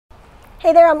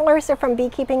Hey there, I'm Larissa from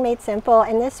Beekeeping Made Simple,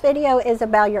 and this video is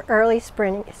about your early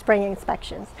spring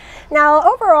inspections. Now,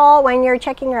 overall, when you're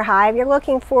checking your hive, you're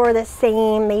looking for the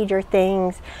same major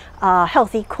things: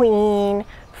 healthy queen,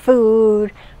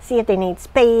 food, see if they need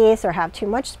space or have too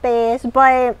much space.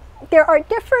 But there are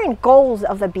different goals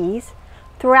of the bees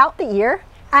throughout the year,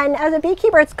 and as a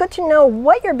beekeeper, it's good to know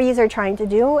what your bees are trying to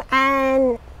do,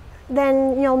 and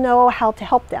then you'll know how to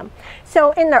help them.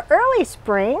 So in the early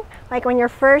spring, like when you're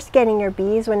first getting your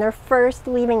bees, when they're first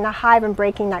leaving the hive and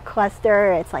breaking that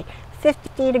cluster, it's like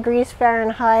 50 degrees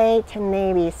Fahrenheit to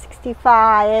maybe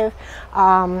 65.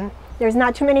 There's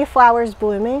not too many flowers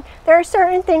blooming. There are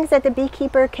certain things that the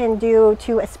beekeeper can do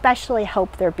to especially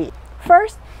help their bee.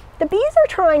 First, the bees are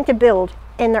trying to build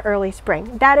in the early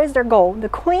spring. That is their goal. The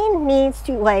queen needs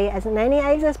to lay as many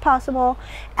eggs as possible,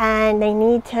 and they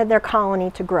need their colony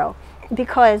to grow,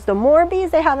 because the more bees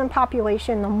they have in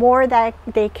population, the more that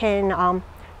they can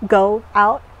go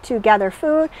out to gather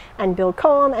food and build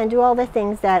comb and do all the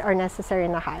things that are necessary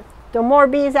in the hive. The more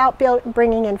bees out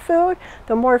bringing in food,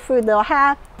 the more food they'll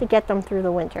have to get them through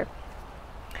the winter.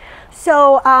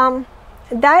 So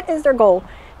that is their goal,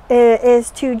 is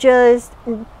to just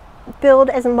build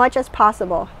as much as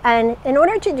possible. And in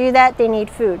order to do that, they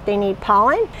need food. They need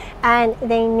pollen, and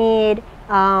they need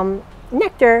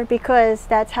nectar, because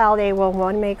that's how they will,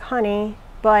 one, make honey,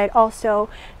 but also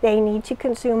they need to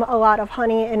consume a lot of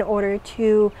honey in order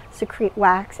to secrete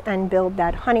wax and build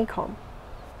that honeycomb.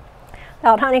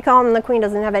 Without honeycomb, the queen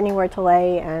doesn't have anywhere to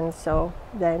lay, and so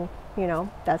then, you know,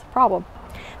 that's a problem.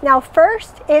 Now,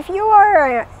 first, if you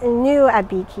are new at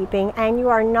beekeeping and you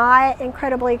are not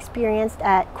incredibly experienced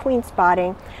at queen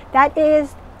spotting, that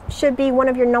should be one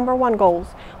of your #1 goals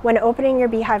when opening your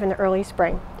beehive in the early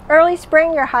spring. Early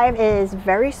spring, your hive is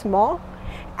very small,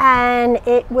 and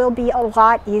it will be a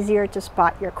lot easier to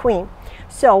spot your queen.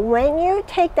 So when you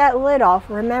take that lid off,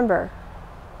 remember,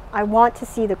 I want to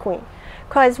see the queen.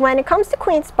 Because when it comes to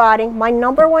queen spotting, my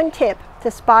 #1 tip to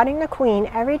spotting the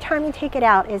queen every time you take it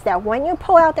out is that when you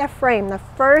pull out that frame, the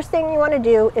first thing you want to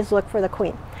do is look for the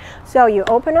queen. So you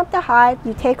open up the hive,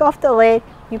 you take off the lid,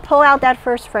 you pull out that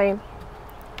first frame,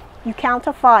 you count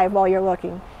to 5 while you're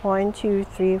looking. 1, 2,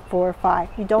 3, 4, 5.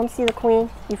 You don't see the queen,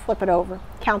 you flip it over.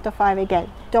 Count to 5 again.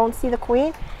 Don't see the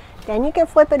queen, then you can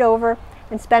flip it over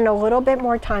and spend a little bit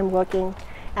more time looking,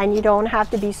 and you don't have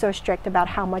to be so strict about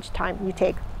how much time you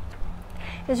take.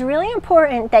 It's really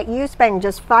important that you spend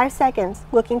just 5 seconds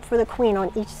looking for the queen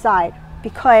on each side,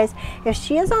 because if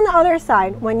she is on the other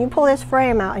side, when you pull this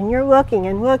frame out and you're looking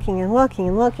and looking and looking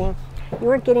and looking, you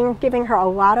are giving her a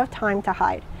lot of time to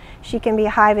hide. She can be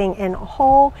hiving in a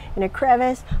hole, in a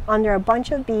crevice, under a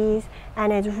bunch of bees,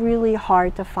 and it's really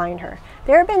hard to find her.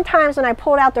 There have been times when I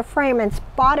pulled out the frame and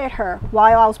spotted her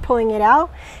while I was pulling it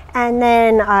out, and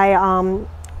then I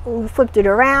flipped it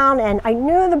around and I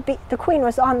knew the queen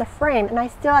was on the frame, and I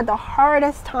still had the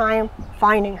hardest time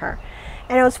finding her.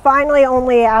 And it was finally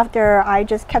only after I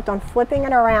just kept on flipping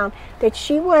it around that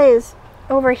she was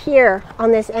over here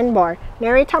on this end bar. And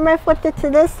every time I flipped it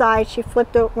to this side, she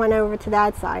went over to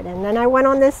that side, and then I went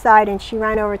on this side and she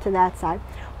ran over to that side.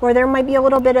 Or there might be a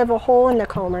little bit of a hole in the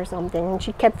comb or something, and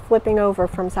she kept flipping over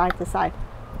from side to side.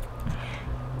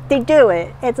 They do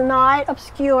it. It's not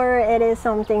obscure. It is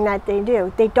something that they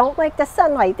do. They don't like the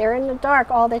sunlight. They're in the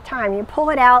dark all the time. You pull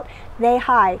it out, they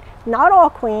hide. Not all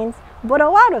queens, but a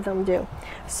lot of them do.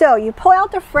 So you pull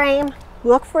out the frame,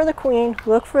 look for the queen,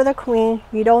 look for the queen.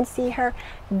 You don't see her,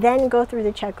 then go through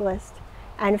the checklist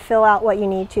and fill out what you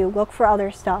need to. Look for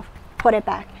other stuff, put it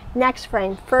back. Next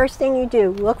frame, first thing you do,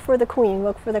 look for the queen,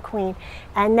 look for the queen,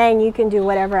 and then you can do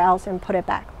whatever else and put it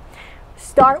back.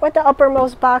 Start with the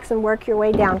uppermost box and work your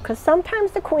way down, because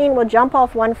sometimes the queen will jump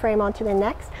off one frame onto the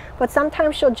next, but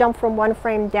sometimes she'll jump from one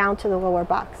frame down to the lower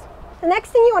box. The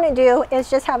next thing you want to do is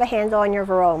just have a handle on your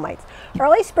varroa mites.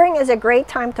 Early spring is a great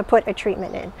time to put a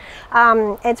treatment in.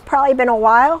 It's probably been a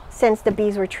while since the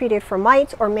bees were treated for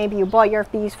mites, or maybe you bought your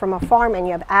bees from a farm and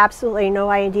you have absolutely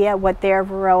no idea what their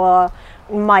varroa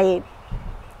mite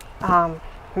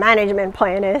management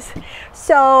plan is.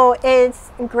 So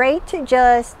it's great to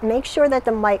just make sure that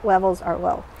the mite levels are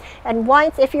low. And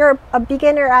once, if you're a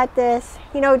beginner at this,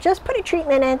 you know, just put a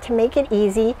treatment in to make it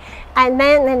easy, and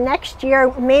then the next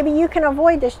year maybe you can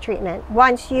avoid this treatment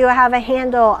once you have a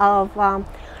handle of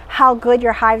how good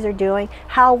your hives are doing,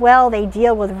 how well they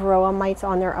deal with varroa mites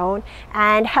on their own,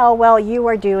 and how well you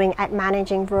are doing at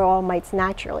managing varroa mites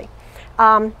naturally.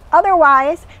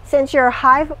 Otherwise, since your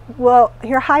hive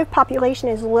population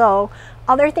is low,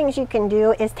 other things you can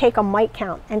do is take a mite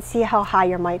count and see how high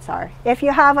your mites are. If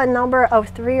you have a number of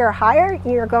 3 or higher,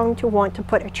 you're going to want to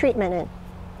put a treatment in.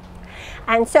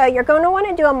 And so you're going to want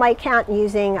to do a mite count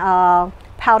using a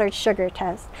powdered sugar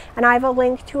test. And I have a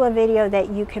link to a video that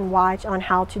you can watch on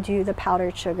how to do the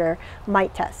powdered sugar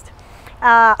mite test.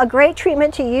 A great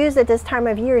treatment to use at this time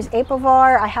of year is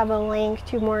Apivar. I have a link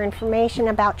to more information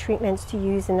about treatments to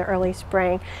use in the early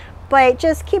spring. But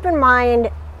just keep in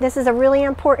mind, this is a really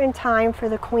important time for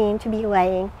the queen to be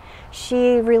laying.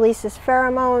 She releases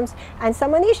pheromones, and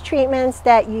some of these treatments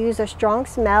that use a strong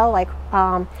smell, like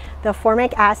the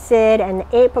formic acid and the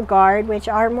Apigard, which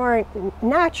are more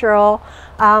natural,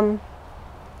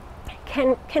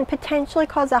 can potentially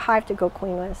cause a hive to go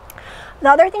queenless. The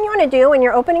other thing you want to do when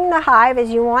you're opening the hive is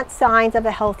you want signs of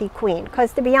a healthy queen,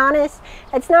 because to be honest,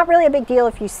 it's not really a big deal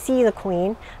if you see the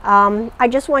queen. I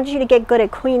just want you to get good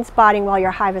at queen spotting while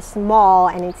your hive is small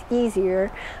and it's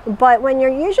easier. But when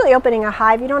you're usually opening a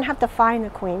hive, you don't have to find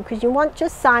the queen, because you want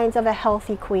just signs of a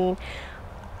healthy queen.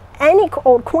 Any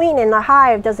old queen in the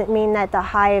hive doesn't mean that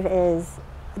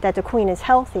the queen is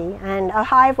healthy, and a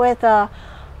hive with a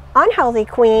unhealthy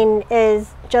queen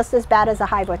is just as bad as a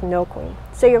hive with no queen.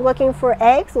 So you're looking for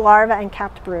eggs, larvae, and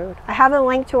capped brood. I have a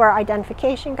link to our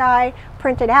identification guide.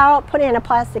 Print it out, put it in a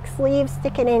plastic sleeve,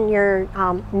 stick it in your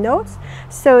notes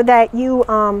so that you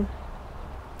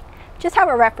just have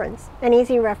a reference, an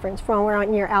easy reference from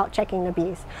when you're out checking the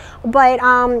bees. But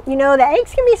you know, the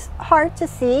eggs can be hard to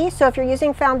see, so if you're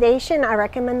using foundation, I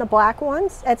recommend the black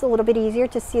ones. It's a little bit easier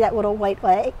to see that little white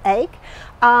egg.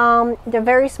 The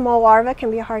very small larva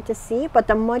can be hard to see, but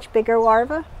the much bigger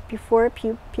larva before it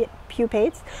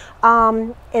pupates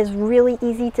is really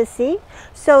easy to see.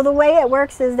 So the way it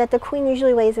works is that the queen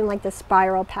usually lays in like the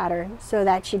spiral pattern so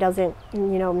that she doesn't,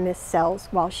 you know, miss cells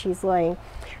while she's laying.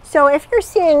 So if you're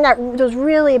seeing those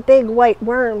really big white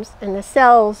worms in the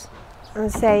cells, and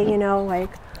say, you know, like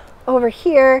over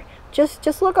here,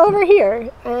 just look over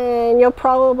here, and you'll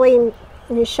probably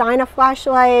shine a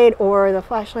flashlight or the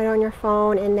flashlight on your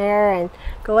phone in there and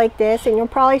go like this, and you'll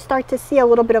probably start to see a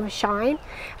little bit of a shine,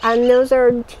 and those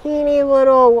are teeny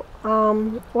little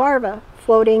larvae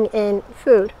floating in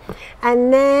food.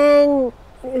 And then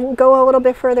go a little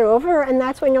bit further over, and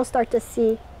that's when you'll start to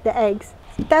see the eggs.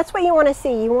 That's what you want to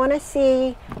see. You want to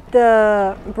see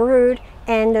the brood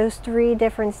and those three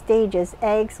different stages: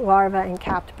 eggs, larvae, and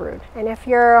capped brood. And if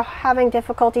you're having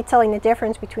difficulty telling the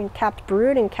difference between capped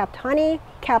brood and capped honey,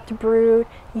 capped brood,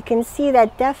 you can see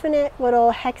that definite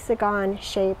little hexagon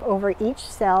shape over each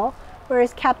cell,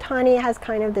 whereas capped honey has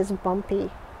kind of this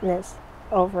bumpiness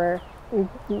over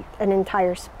an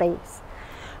entire space.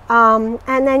 And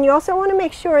then you also want to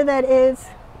make sure that it's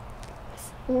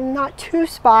not too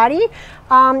spotty.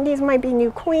 These might be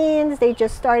new queens, they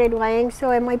just started laying,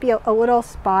 so it might be a little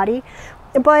spotty,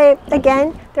 but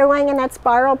again, they're laying in that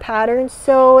spiral pattern,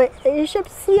 so you should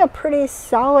see a pretty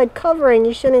solid covering.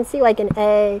 You shouldn't see like an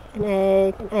egg, an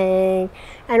egg, an egg,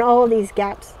 and all of these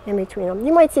gaps in between them.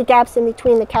 You might see gaps in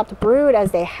between the capped brood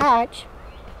as they hatch,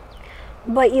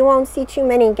 but you won't see too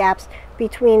many gaps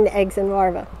between the eggs and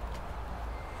larvae.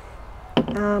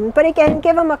 But again,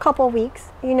 give them a couple weeks,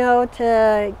 you know,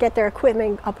 to get their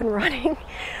equipment up and running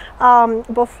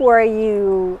before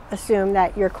you assume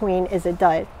that your queen is a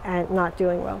dud and not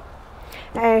doing well.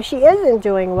 And if she isn't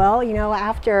doing well, you know,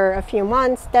 after a few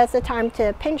months, that's the time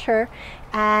to pinch her,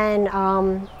 and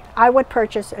I would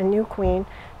purchase a new queen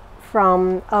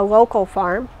from a local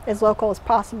farm, as local as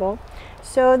possible,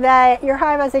 so that your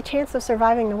hive has a chance of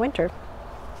surviving the winter.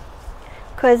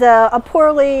 Because a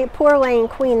poor laying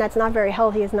queen that's not very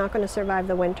healthy is not going to survive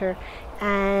the winter.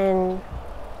 And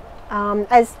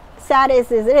as sad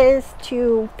as it is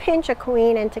to pinch a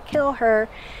queen and to kill her,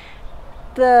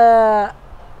 the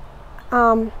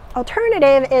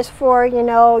alternative is for, you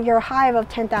know, your hive of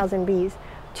 10,000 bees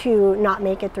to not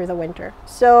make it through the winter.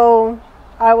 So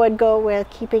I would go with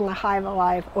keeping the hive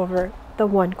alive over the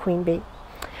one queen bee.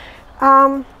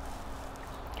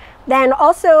 Then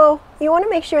also, you want to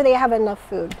make sure they have enough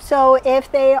food. So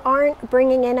if they aren't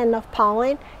bringing in enough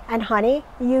pollen and honey,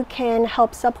 you can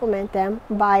help supplement them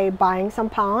by buying some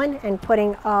pollen and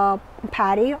putting a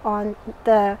patty on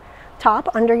the top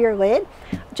under your lid.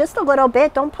 Just a little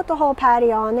bit. Don't put the whole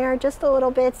patty on there. Just a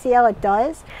little bit. See how it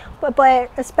does.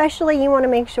 But especially you want to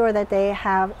make sure that they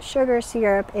have sugar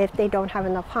syrup if they don't have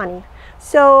enough honey.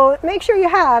 So make sure you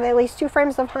have at least 2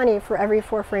 frames of honey for every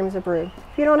 4 frames of brood.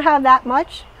 If you don't have that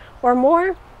much or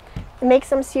more, make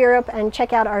some syrup and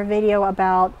check out our video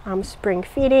about spring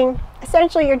feeding.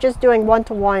 Essentially, you're just doing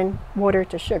 1-to-1 water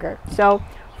to sugar. So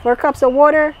 4 cups of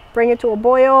water, bring it to a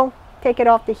boil, take it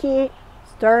off the heat,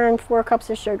 stir in 4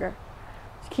 cups of sugar.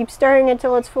 Just keep stirring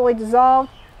until it's fully dissolved.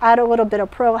 Add a little bit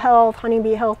of Pro Health,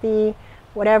 Honeybee Healthy,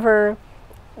 whatever.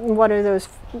 What are those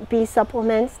bee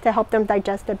supplements to help them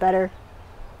digest it better?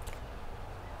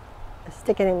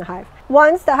 stick it in the hive.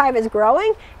 Once the hive is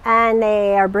growing and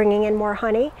they are bringing in more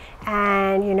honey,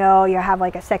 and you know, you have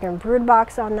like a second brood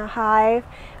box on the hive,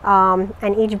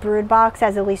 and each brood box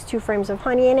has at least 2 frames of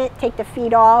honey in it, take the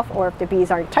feed off, or if the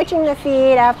bees aren't touching the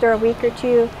feed after a week or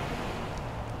 2,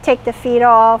 take the feed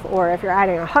off, or if you're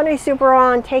adding a honey super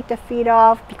on, take the feed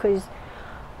off, because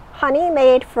honey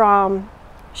made from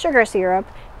sugar syrup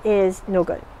is no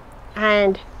good.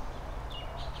 And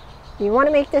you want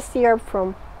to make this syrup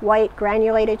from white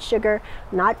granulated sugar,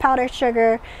 not powdered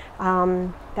sugar,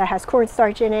 that has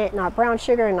cornstarch in it, not brown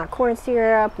sugar, not corn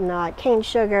syrup, not cane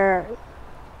sugar,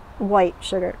 white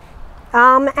sugar.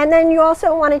 And then you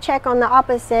also want to check on the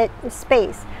opposite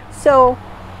space. So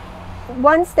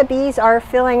once the bees are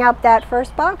filling up that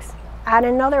first box, add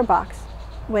another box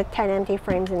with 10 empty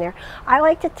frames in there. I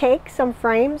like to take some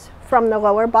frames from the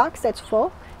lower box that's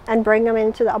full and bring them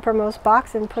into the uppermost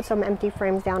box and put some empty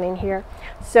frames down in here,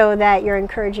 so that you're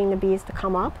encouraging the bees to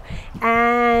come up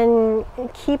and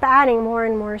keep adding more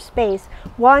and more space.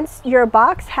 Once your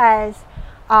box has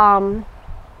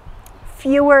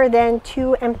fewer than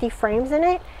 2 empty frames in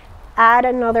it, add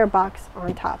another box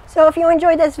on top. So if you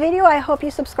enjoyed this video, I hope you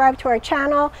subscribe to our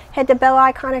channel. Hit the bell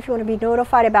icon if you want to be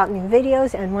notified about new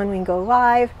videos and when we go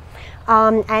live.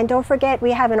 And don't forget,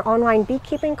 we have an online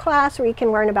beekeeping class where you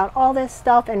can learn about all this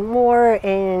stuff and more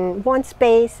in one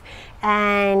space,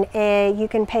 and you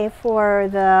can pay for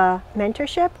the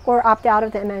mentorship or opt out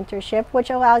of the mentorship, which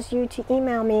allows you to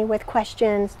email me with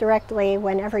questions directly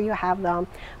whenever you have them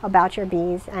about your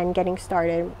bees and getting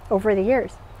started over the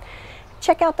years.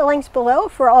 Check out the links below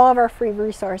for all of our free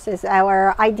resources: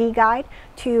 our ID guide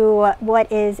to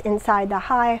what is inside the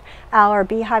hive, our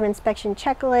beehive inspection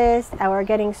checklist, our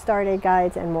getting started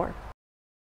guides, and more.